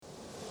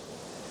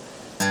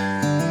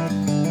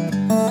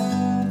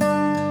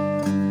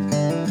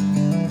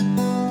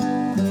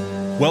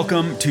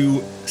Welcome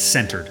to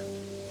Centered,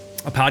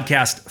 a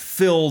podcast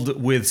filled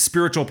with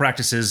spiritual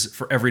practices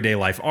for everyday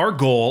life. Our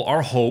goal,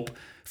 our hope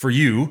for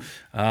you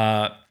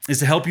is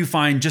to help you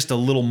find just a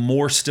little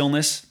more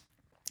stillness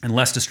and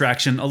less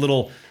distraction, a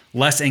little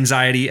less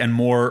anxiety and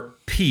more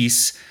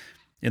peace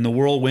in the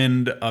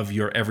whirlwind of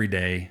your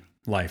everyday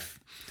life.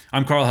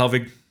 I'm Carl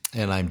Helvig.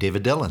 And I'm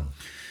David Dillon.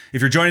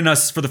 If you're joining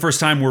us for the first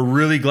time, we're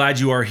really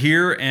glad you are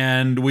here,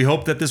 and we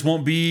hope that this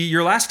won't be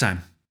your last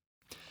time.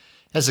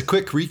 As a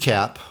quick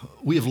recap,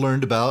 we have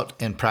learned about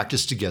and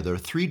practiced together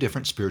 3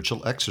 different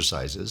spiritual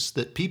exercises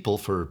that people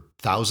for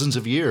thousands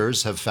of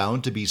years have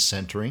found to be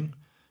centering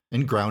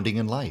and grounding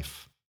in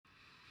life.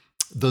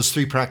 Those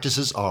 3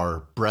 practices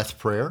are breath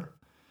prayer,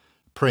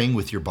 praying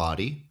with your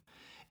body,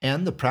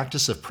 and the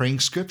practice of praying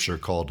scripture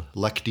called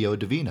Lectio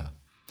Divina.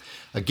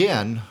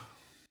 Again,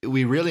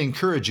 we really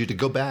encourage you to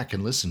go back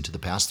and listen to the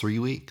past 3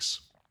 weeks.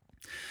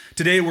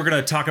 Today, we're going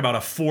to talk about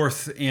a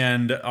fourth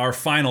and our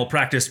final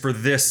practice for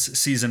this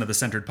season of the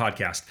Centered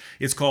Podcast.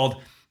 It's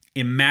called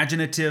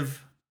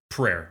imaginative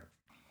prayer.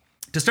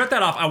 To start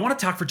that off, I want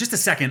to talk for just a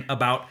second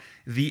about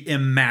the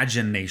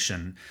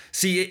imagination.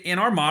 See, in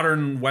our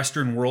modern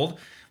Western world,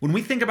 when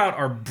we think about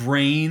our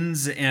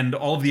brains and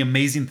all of the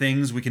amazing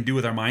things we can do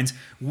with our minds,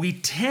 we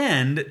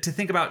tend to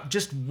think about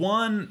just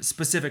one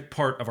specific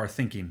part of our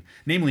thinking,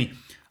 namely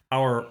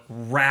our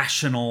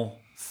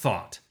rational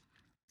thought.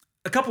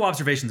 A couple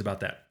observations about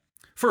that.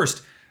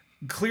 First,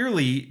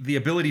 clearly the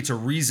ability to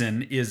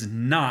reason is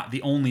not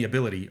the only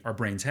ability our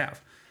brains have.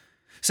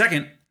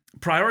 Second,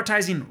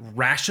 prioritizing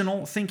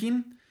rational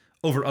thinking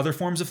over other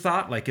forms of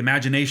thought like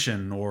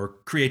imagination or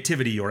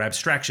creativity or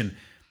abstraction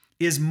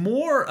is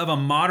more of a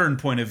modern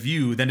point of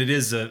view than it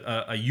is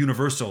a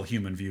universal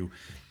human view.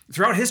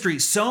 Throughout history,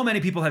 so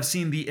many people have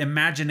seen the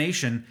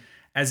imagination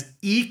as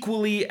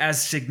equally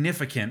as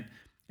significant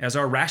as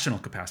our rational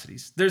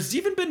capacities. There's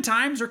even been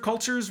times or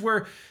cultures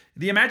where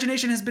the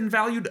imagination has been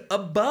valued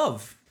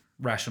above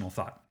rational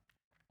thought.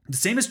 The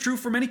same is true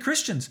for many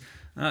Christians.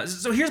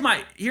 So here's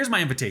my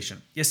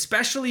invitation,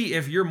 especially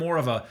if you're more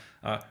of a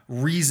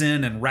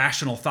reason and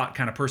rational thought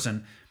kind of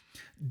person.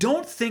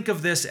 Don't think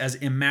of this as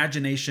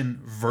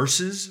imagination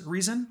versus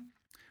reason.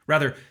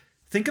 Rather,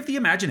 think of the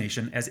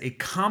imagination as a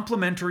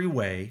complementary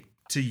way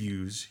to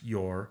use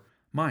your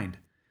mind.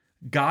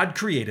 God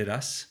created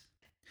us.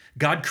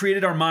 God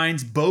created our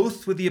minds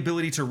both with the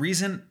ability to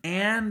reason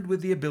and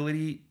with the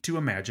ability to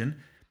imagine.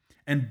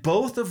 And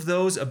both of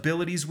those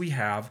abilities we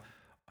have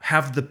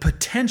the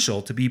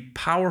potential to be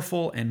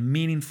powerful and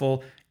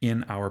meaningful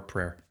in our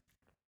prayer.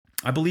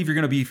 I believe you're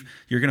going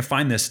to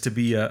find this to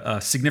be a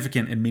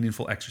significant and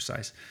meaningful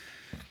exercise.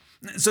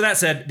 So that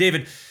said,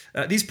 David,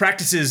 these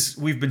practices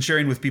we've been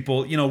sharing with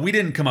people, we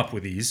didn't come up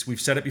with these.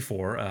 We've said it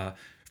before.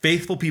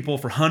 Faithful people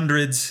for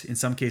hundreds, in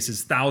some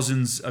cases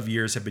thousands of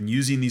years have been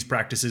using these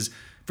practices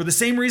for the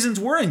same reasons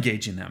we're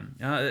engaging them.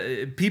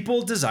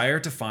 People desire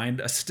to find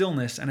a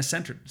stillness and a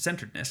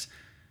centeredness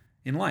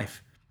in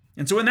life.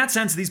 And so in that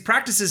sense, these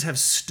practices have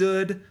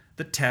stood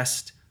the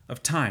test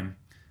of time.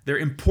 They're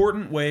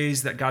important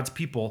ways that God's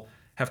people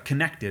have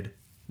connected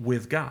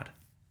with God.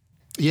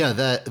 Yeah,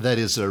 that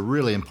is a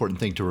really important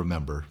thing to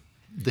remember.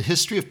 The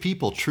history of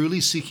people truly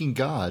seeking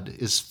God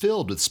is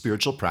filled with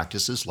spiritual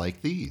practices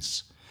like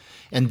these.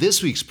 And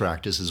this week's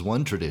practice is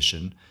one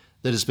tradition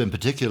that has been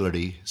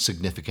particularly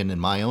significant in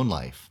my own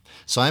life.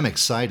 So I'm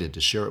excited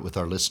to share it with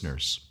our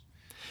listeners.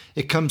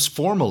 It comes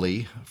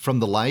formally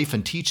from the life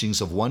and teachings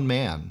of one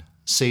man,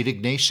 St.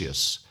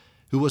 Ignatius,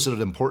 who was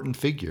an important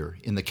figure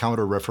in the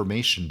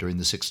Counter-Reformation during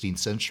the 16th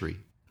century.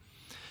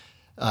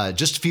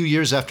 Just a few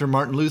years after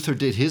Martin Luther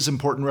did his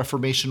important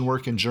Reformation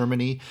work in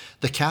Germany,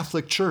 the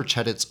Catholic Church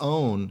had its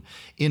own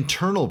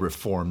internal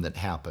reform that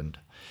happened.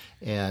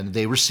 And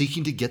they were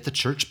seeking to get the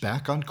church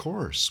back on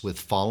course with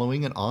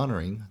following and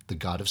honoring the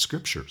God of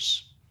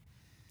Scriptures.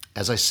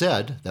 As I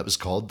said, that was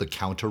called the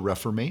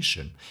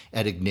Counter-Reformation,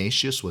 and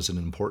Ignatius was an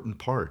important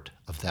part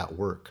of that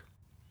work.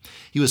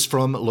 He was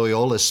from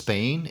Loyola,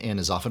 Spain, and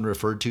is often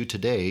referred to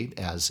today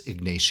as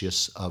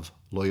Ignatius of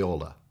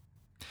Loyola.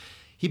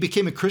 He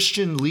became a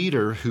Christian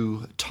leader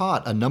who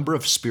taught a number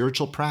of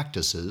spiritual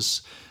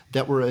practices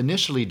that were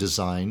initially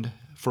designed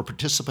for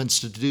participants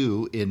to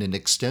do in an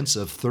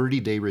extensive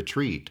 30-day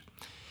retreat.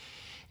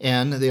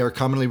 And they are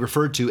commonly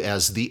referred to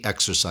as the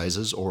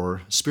exercises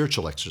or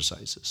spiritual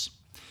exercises.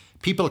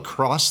 People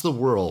across the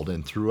world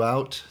and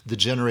throughout the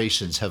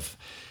generations have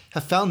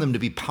found them to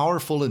be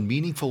powerful and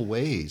meaningful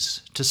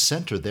ways to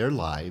center their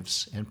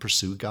lives and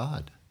pursue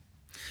God.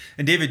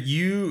 And David,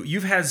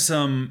 you've had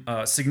some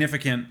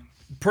significant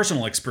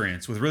personal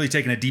experience with really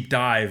taking a deep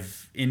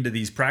dive into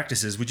these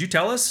practices. Would you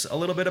tell us a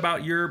little bit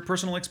about your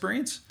personal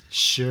experience?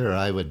 Sure,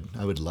 I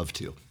would love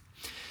to.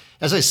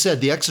 As I said,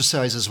 the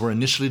exercises were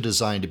initially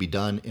designed to be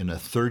done in a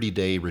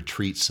 30-day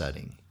retreat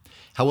setting.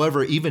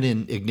 However, even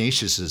in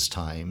Ignatius's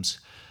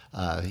times,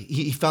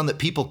 he found that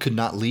people could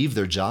not leave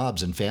their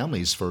jobs and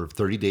families for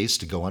 30 days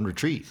to go on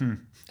retreat,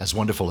 as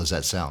wonderful as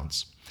that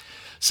sounds.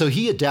 So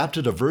he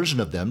adapted a version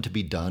of them to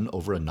be done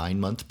over a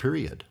 9-month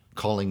period,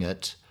 calling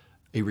it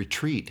a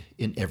retreat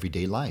in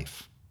everyday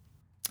life.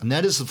 And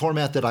that is the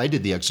format that I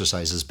did the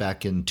exercises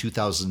back in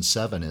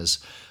 2007 as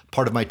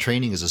part of my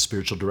training as a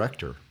spiritual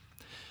director.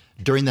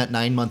 During that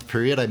 9-month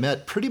period, I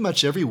met pretty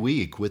much every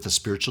week with a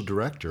spiritual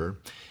director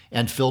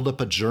and filled up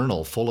a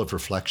journal full of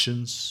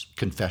reflections,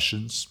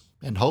 confessions,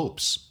 and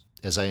hopes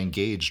as I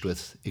engaged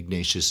with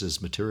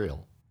Ignatius's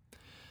material.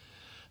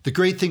 The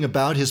great thing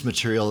about his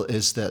material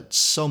is that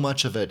so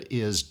much of it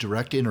is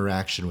direct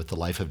interaction with the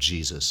life of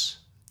Jesus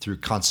through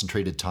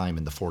concentrated time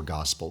in the 4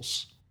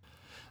 Gospels.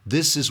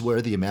 This is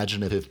where the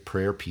imaginative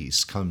prayer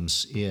piece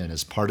comes in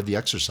as part of the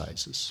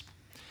exercises.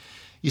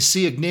 You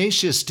see,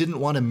 Ignatius didn't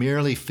want to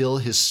merely fill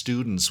his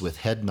students with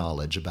head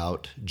knowledge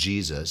about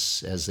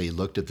Jesus as they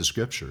looked at the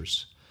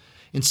scriptures.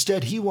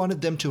 Instead, he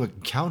wanted them to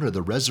encounter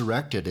the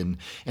resurrected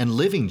and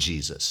living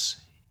Jesus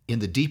in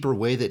the deeper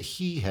way that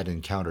he had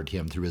encountered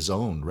him through his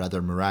own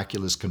rather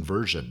miraculous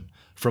conversion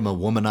from a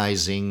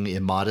womanizing,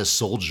 immodest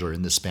soldier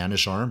in the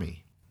Spanish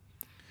army.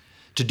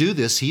 To do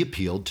this, he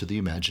appealed to the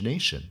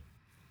imagination.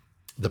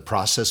 The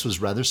process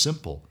was rather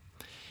simple.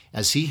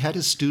 As he had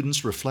his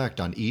students reflect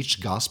on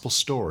each gospel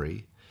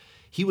story,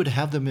 he would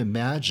have them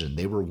imagine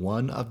they were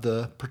one of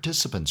the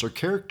participants or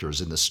characters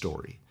in the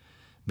story,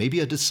 maybe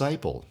a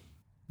disciple,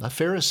 a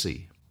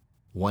Pharisee,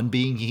 one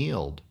being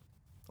healed,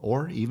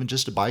 or even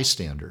just a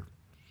bystander.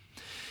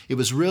 It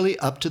was really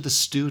up to the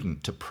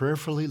student to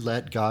prayerfully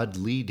let God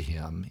lead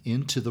him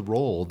into the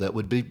role that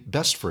would be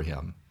best for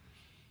him.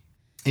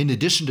 In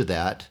addition to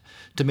that,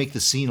 to make the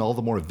scene all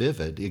the more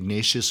vivid,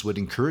 Ignatius would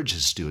encourage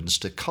his students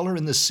to color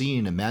in the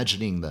scene,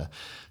 imagining the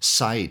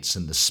sights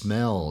and the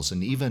smells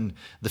and even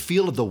the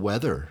feel of the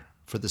weather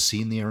for the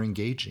scene they are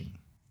engaging.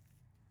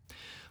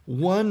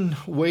 One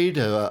way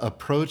to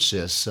approach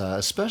this,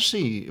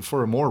 especially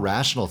for a more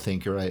rational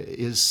thinker,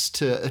 is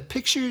to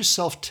picture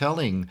yourself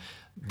telling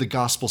the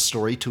gospel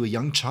story to a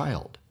young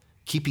child,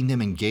 keeping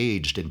them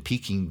engaged and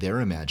piquing their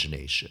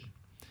imagination.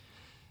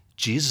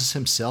 Jesus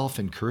himself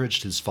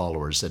encouraged his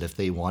followers that if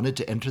they wanted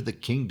to enter the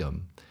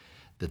kingdom,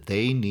 that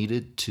they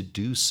needed to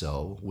do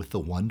so with the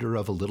wonder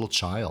of a little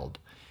child.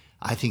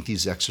 I think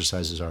these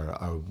exercises are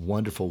a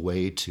wonderful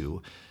way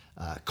to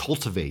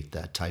cultivate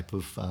that type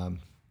of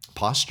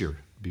posture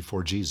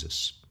before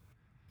Jesus.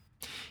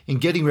 In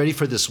getting ready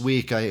for this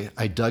week,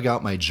 I dug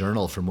out my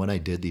journal from when I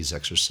did these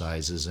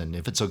exercises, and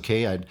if it's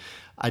okay,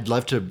 I'd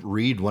love to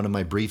read one of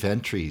my brief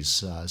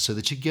entries so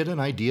that you get an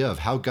idea of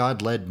how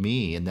God led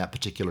me in that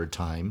particular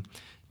time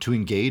to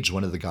engage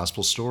one of the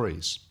gospel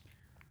stories.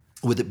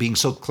 With it being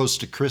so close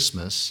to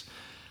Christmas,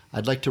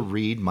 I'd like to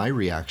read my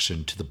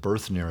reaction to the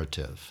birth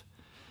narrative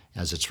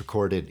as it's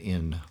recorded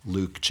in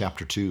Luke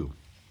chapter 2.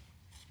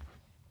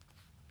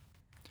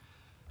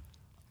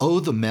 Oh,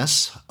 the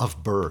mess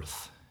of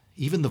birth,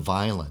 even the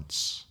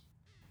violence.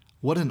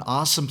 What an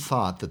awesome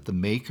thought that the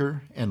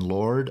Maker and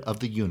Lord of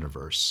the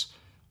universe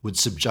would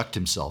subject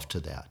himself to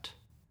that.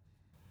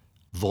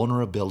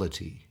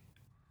 Vulnerability.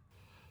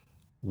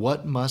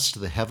 What must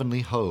the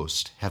heavenly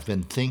host have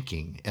been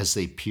thinking as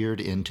they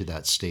peered into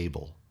that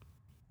stable?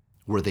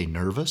 Were they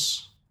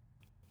nervous?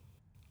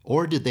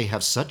 Or did they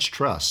have such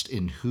trust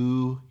in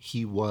who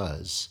he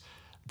was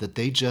that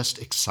they just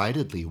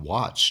excitedly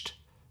watched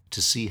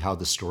to see how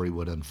the story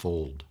would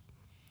unfold?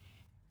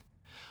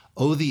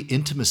 Oh, the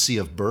intimacy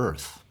of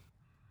birth,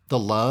 the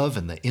love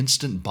and the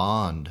instant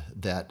bond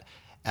that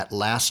at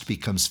last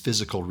becomes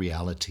physical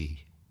reality.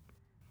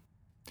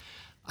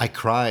 I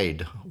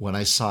cried when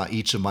I saw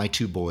each of my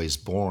 2 boys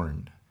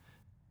born,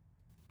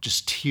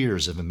 just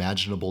tears of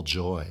imaginable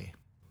joy.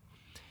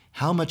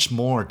 How much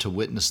more to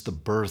witness the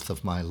birth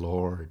of my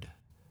Lord?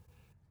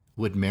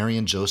 Would Mary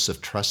and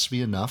Joseph trust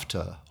me enough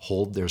to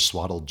hold their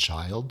swaddled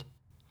child?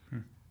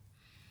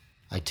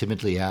 I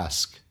timidly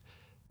ask,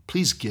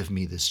 please give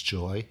me this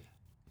joy.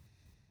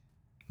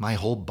 My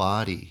whole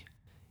body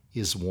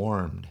is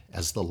warmed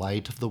as the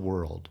light of the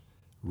world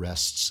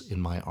rests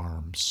in my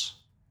arms.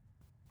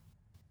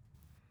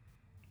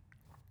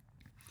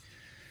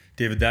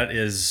 David, that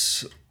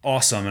is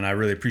awesome, and I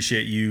really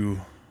appreciate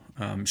you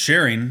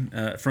sharing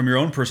from your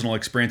own personal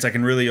experience. I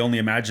can really only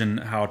imagine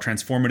how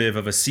transformative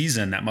of a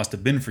season that must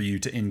have been for you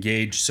to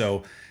engage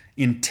so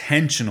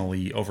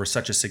intentionally over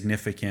such a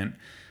significant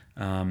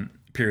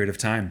period of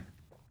time.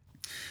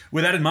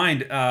 With that in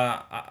mind,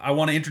 I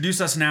want to introduce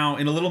us now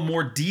in a little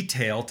more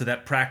detail to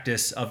that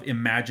practice of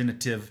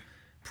imaginative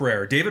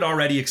prayer. David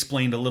already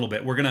explained a little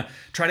bit. We're going to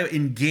try to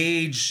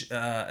engage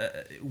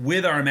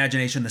with our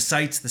imagination, the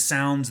sights, the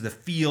sounds, the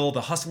feel,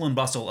 the hustle and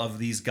bustle of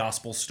these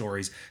gospel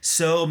stories.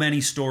 So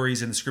many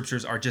stories in the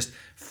scriptures are just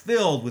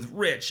filled with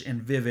rich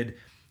and vivid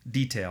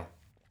detail.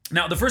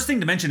 Now, the first thing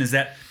to mention is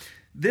that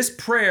this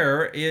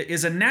prayer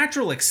is a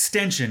natural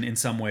extension in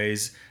some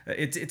ways.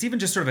 It's even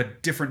just sort of a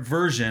different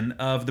version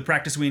of the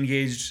practice we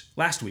engaged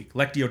last week,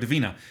 Lectio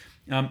Divina.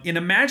 In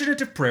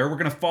imaginative prayer, we're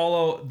going to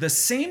follow the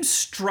same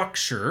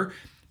structure,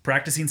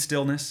 practicing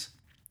stillness,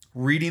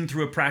 reading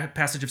through a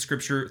passage of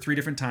Scripture 3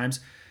 different times,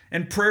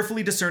 and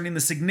prayerfully discerning the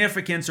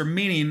significance or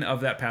meaning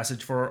of that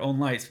passage for our own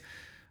life.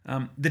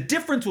 The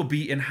difference will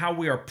be in how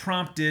we are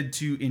prompted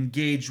to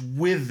engage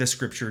with the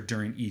Scripture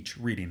during each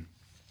reading.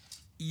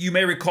 You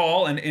may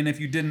recall, and if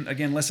you didn't,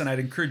 again, listen, I'd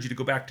encourage you to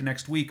go back to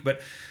next week,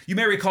 but you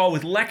may recall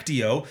with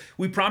Lectio,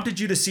 we prompted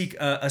you to seek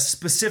a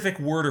specific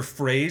word or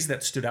phrase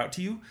that stood out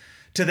to you,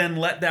 to then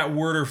let that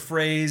word or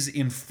phrase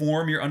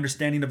inform your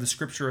understanding of the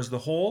scripture as the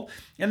whole,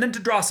 and then to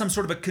draw some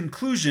sort of a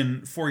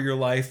conclusion for your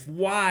life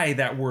why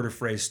that word or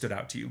phrase stood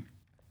out to you.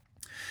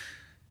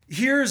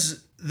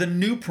 Here's the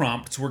new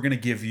prompts we're going to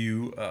give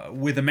you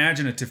with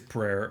imaginative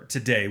prayer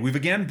today. We've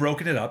again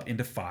broken it up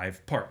into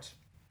 5 parts.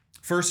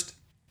 First,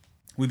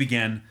 we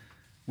begin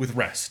with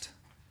rest,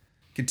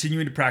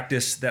 continuing to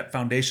practice that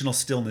foundational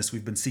stillness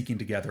we've been seeking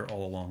together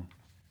all along.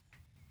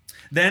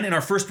 Then, in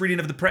our first reading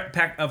of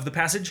the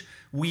passage,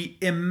 we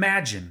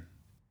imagine.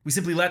 We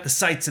simply let the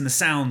sights and the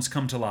sounds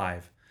come to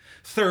life.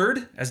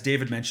 Third, as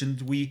David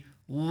mentioned, we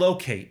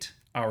locate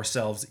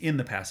ourselves in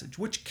the passage.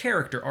 Which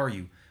character are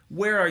you?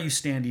 Where are you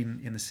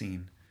standing in the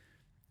scene?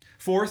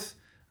 Fourth,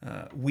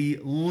 we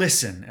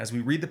listen. As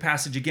we read the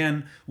passage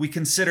again, we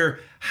consider,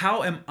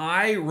 how am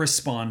I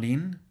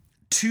responding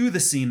to the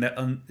scene that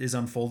is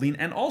unfolding?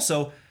 And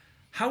also,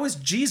 how is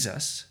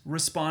Jesus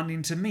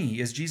responding to me?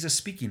 Is Jesus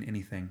speaking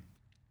anything?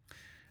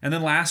 And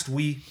then last,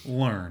 we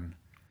learn.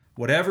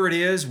 Whatever it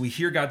is we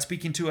hear God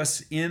speaking to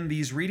us in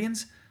these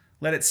readings,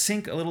 let it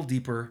sink a little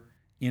deeper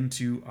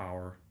into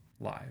our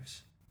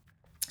lives.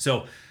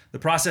 So the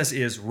process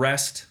is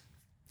rest,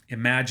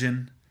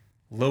 imagine,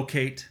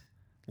 locate,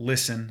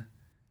 listen,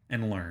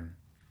 and learn.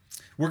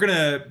 We're going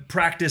to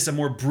practice a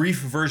more brief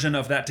version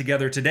of that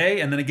together today,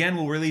 and then again,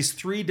 we'll release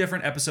 3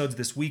 different episodes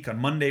this week on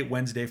Monday,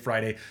 Wednesday,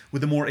 Friday,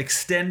 with a more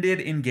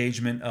extended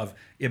engagement of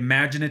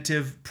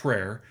imaginative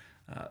prayer.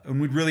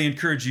 And we'd really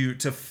encourage you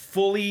to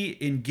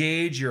fully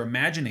engage your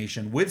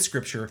imagination with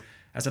Scripture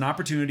as an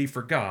opportunity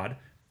for God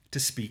to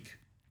speak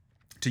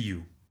to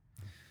you.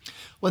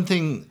 One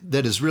thing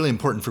that is really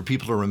important for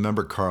people to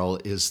remember, Carl,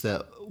 is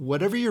that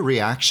whatever your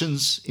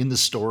reactions in the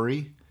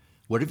story,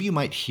 whatever you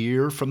might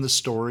hear from the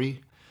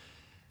story,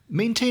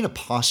 maintain a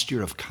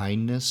posture of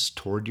kindness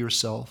toward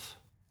yourself.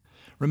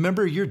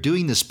 Remember, you're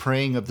doing this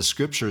praying of the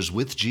Scriptures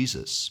with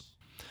Jesus.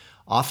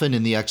 Often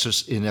in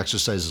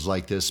exercises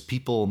like this,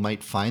 people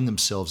might find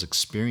themselves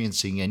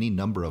experiencing any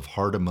number of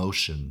hard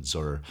emotions,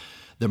 or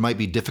there might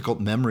be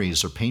difficult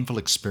memories or painful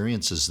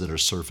experiences that are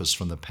surfaced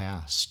from the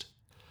past.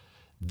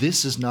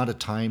 This is not a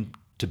time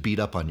to beat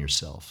up on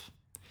yourself.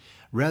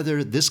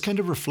 Rather, this kind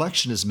of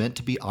reflection is meant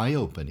to be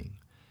eye-opening,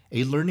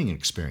 a learning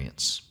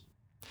experience.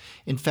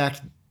 In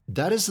fact,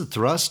 that is the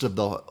thrust of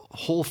the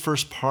whole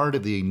first part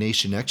of the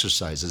Ignatian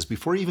exercises,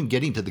 before even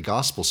getting to the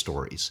gospel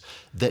stories,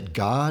 that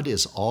God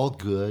is all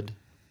good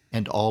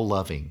and all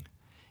loving,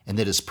 and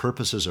that his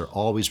purposes are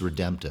always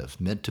redemptive,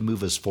 meant to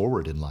move us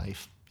forward in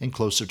life and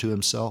closer to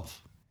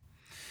himself.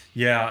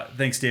 Yeah,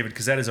 thanks, David,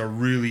 because that is a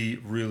really,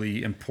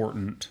 really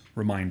important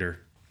reminder.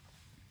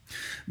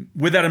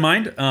 With that in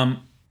mind,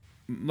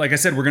 like I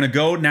said, we're going to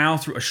go now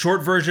through a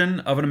short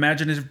version of an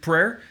imaginative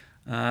prayer.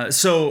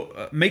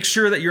 So make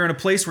sure that you're in a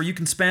place where you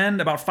can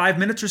spend about 5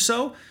 minutes or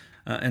so.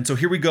 And so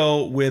here we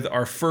go with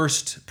our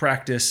first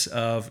practice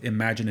of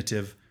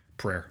imaginative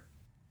prayer.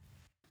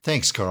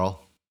 Thanks, Carl.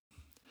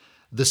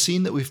 The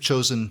scene that we've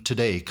chosen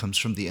today comes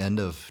from the end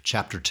of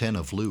chapter 10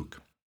 of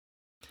Luke.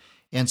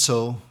 And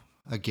so,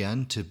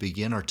 again, to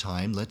begin our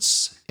time,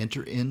 let's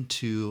enter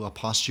into a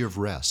posture of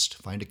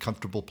rest. Find a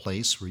comfortable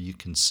place where you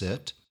can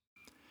sit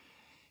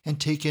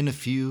and take in a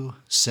few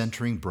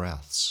centering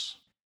breaths.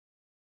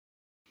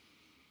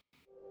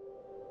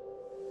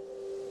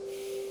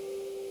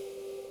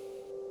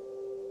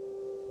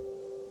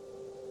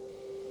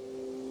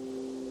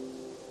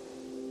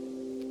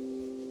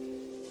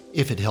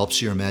 If it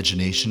helps your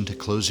imagination to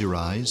close your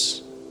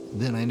eyes,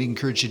 then I'd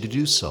encourage you to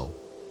do so.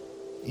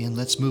 And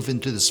let's move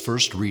into this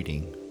first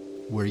reading,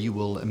 where you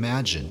will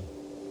imagine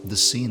the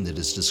scene that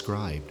is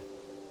described.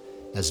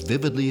 As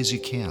vividly as you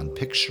can,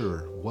 picture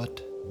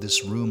what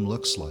this room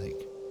looks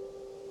like.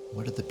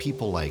 What are the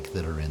people like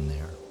that are in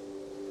there?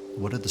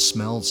 What are the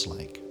smells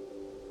like?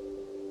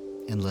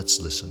 And let's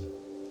listen.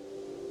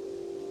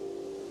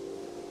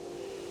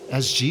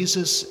 As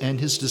Jesus and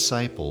his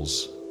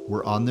disciples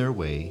were on their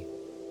way,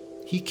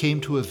 he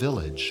came to a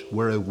village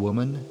where a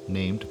woman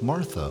named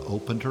Martha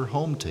opened her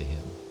home to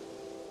him.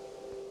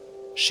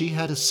 She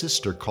had a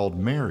sister called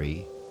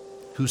Mary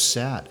who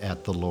sat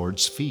at the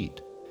Lord's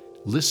feet,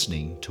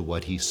 listening to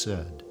what he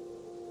said.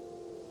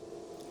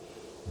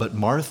 But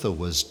Martha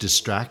was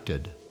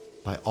distracted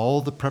by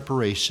all the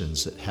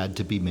preparations that had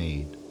to be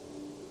made.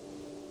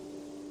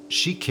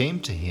 She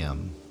came to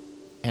him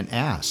and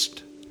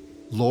asked,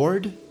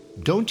 "Lord,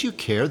 don't you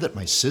care that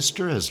my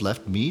sister has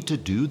left me to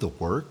do the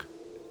work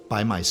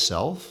by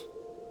myself?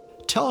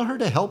 Tell her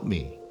to help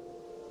me."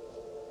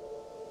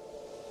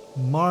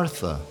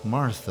 "Martha,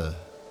 Martha,"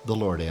 the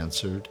Lord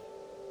answered,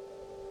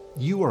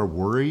 "you are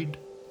worried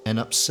and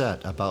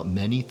upset about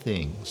many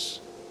things,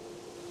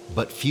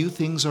 but few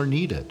things are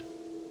needed,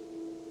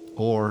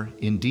 or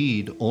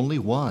indeed only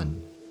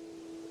one.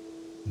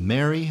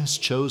 Mary has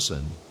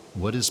chosen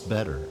what is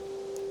better,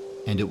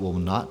 and it will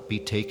not be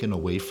taken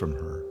away from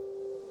her."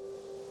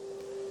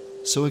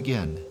 So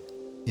again,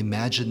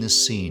 Imagine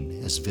this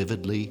scene as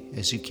vividly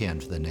as you can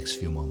for the next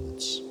few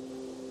moments.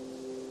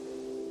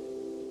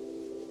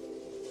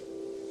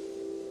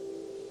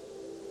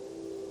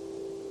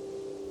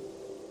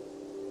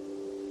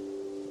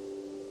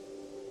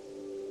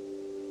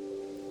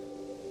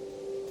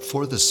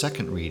 For the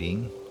second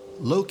reading,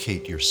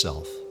 locate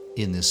yourself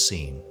in this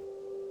scene.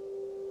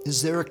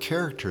 Is there a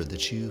character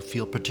that you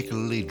feel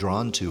particularly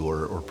drawn to,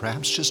 or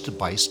perhaps just a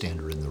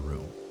bystander in the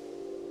room?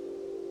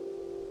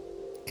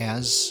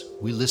 As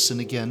we listen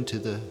again to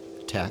the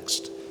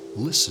text,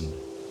 listen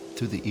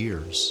through the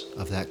ears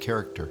of that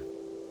character.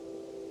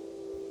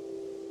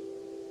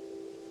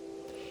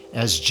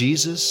 As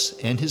Jesus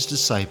and his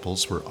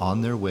disciples were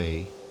on their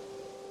way,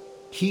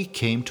 he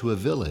came to a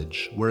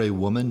village where a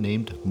woman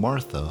named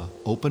Martha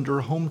opened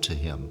her home to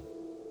him.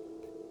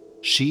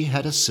 She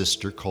had a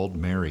sister called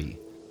Mary,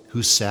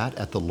 who sat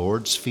at the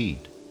Lord's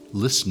feet,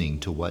 listening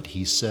to what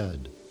he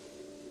said.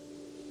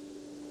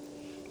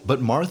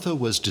 But Martha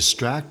was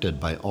distracted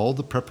by all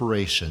the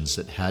preparations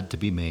that had to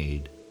be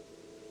made.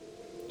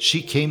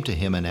 She came to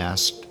him and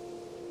asked,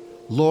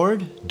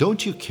 "Lord,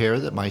 don't you care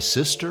that my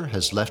sister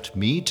has left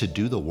me to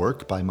do the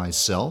work by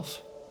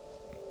myself?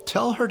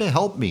 Tell her to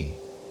help me."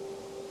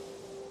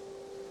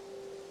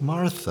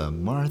 "Martha,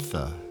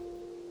 Martha,"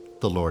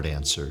 the Lord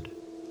answered,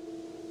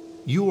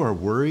 "you are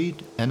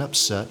worried and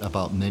upset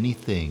about many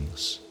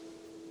things,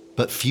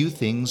 but few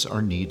things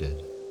are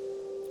needed,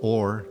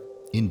 or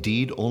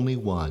indeed only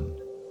one.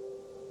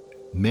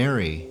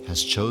 Mary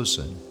has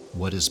chosen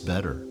what is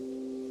better,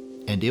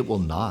 and it will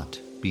not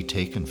be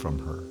taken from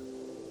her."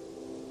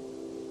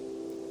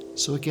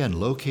 So again,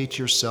 locate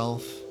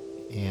yourself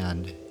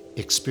and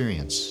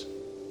experience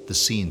the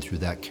scene through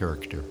that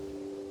character.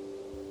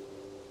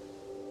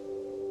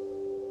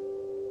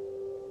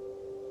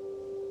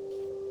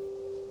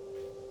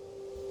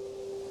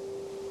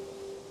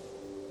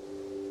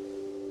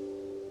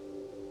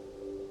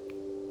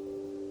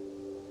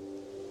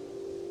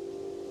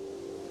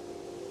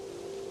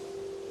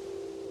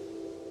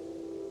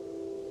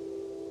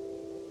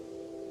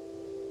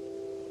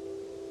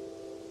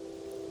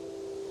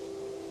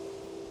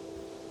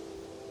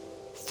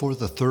 For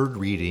the third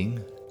reading,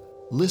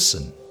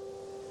 listen.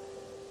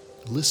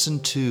 Listen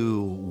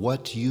to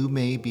what you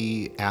may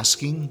be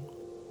asking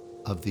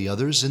of the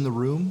others in the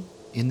room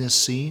in this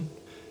scene,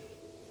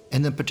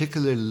 and then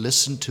particularly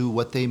listen to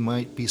what they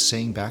might be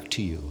saying back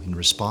to you in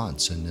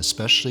response, and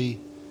especially,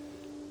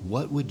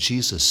 what would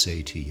Jesus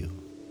say to you?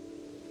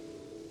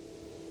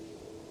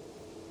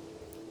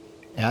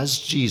 As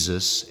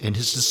Jesus and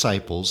his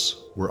disciples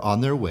were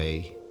on their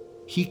way,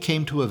 he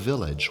came to a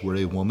village where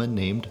a woman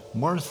named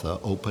Martha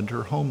opened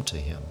her home to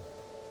him.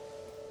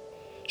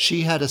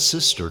 She had a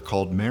sister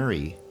called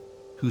Mary,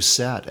 who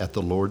sat at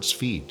the Lord's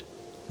feet,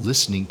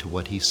 listening to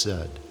what he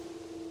said.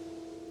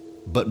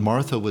 But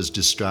Martha was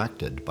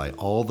distracted by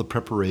all the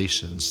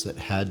preparations that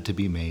had to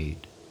be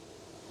made.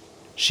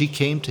 She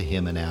came to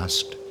him and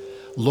asked,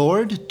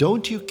 "Lord,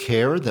 don't you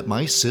care that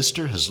my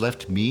sister has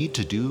left me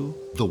to do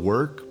the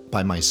work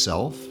by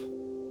myself?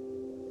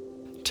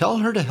 Tell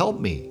her to help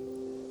me."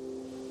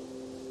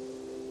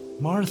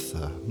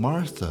 "Martha,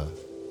 Martha,"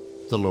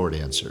 the Lord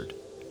answered,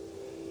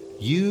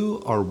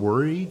 "you are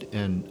worried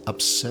and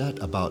upset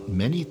about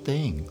many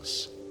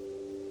things,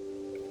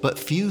 but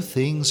few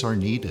things are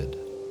needed,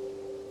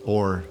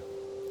 or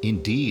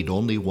indeed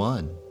only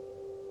one.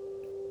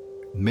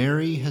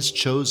 Mary has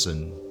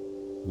chosen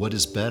what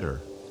is better,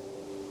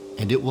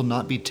 and it will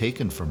not be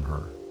taken from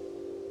her."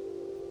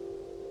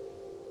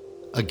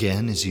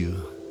 Again, as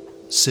you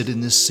sit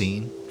in this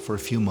scene for a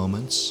few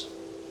moments,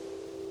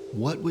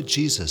 what would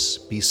Jesus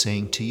be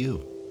saying to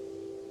you?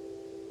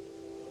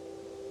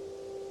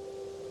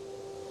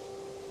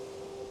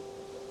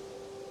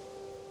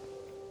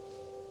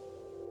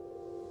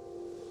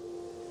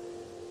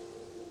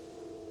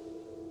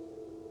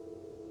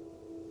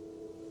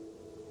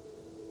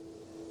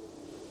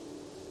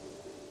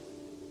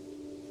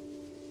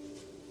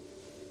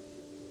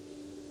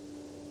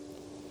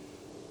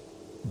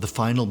 The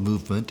final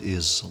movement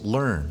is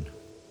learn.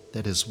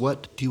 That is,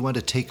 what do you want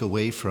to take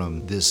away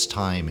from this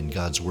time in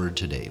God's Word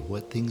today?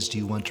 What things do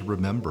you want to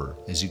remember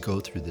as you go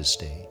through this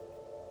day?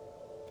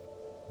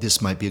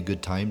 This might be a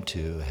good time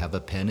to have a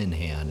pen in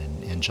hand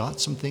and jot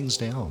some things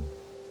down.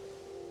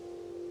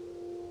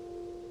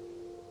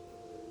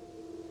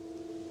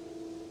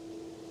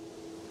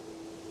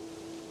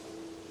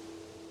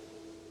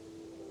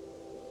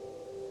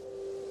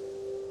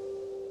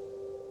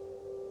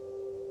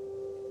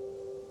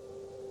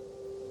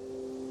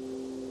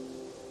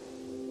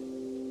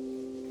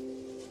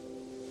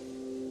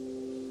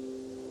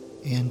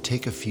 And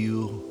take a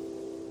few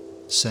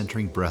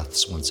centering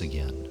breaths once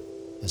again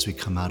as we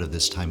come out of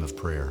this time of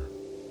prayer.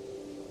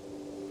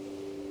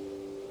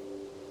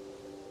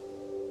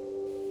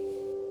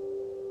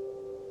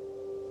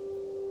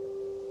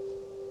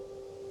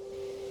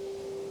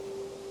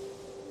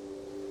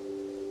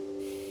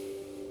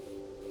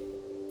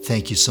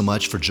 Thank you so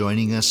much for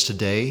joining us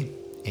today.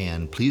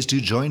 And please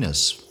do join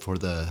us for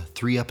the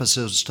 3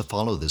 episodes to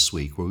follow this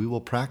week, where we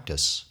will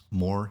practice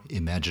more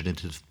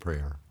imaginative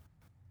prayer.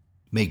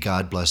 May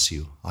God bless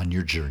you on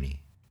your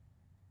journey.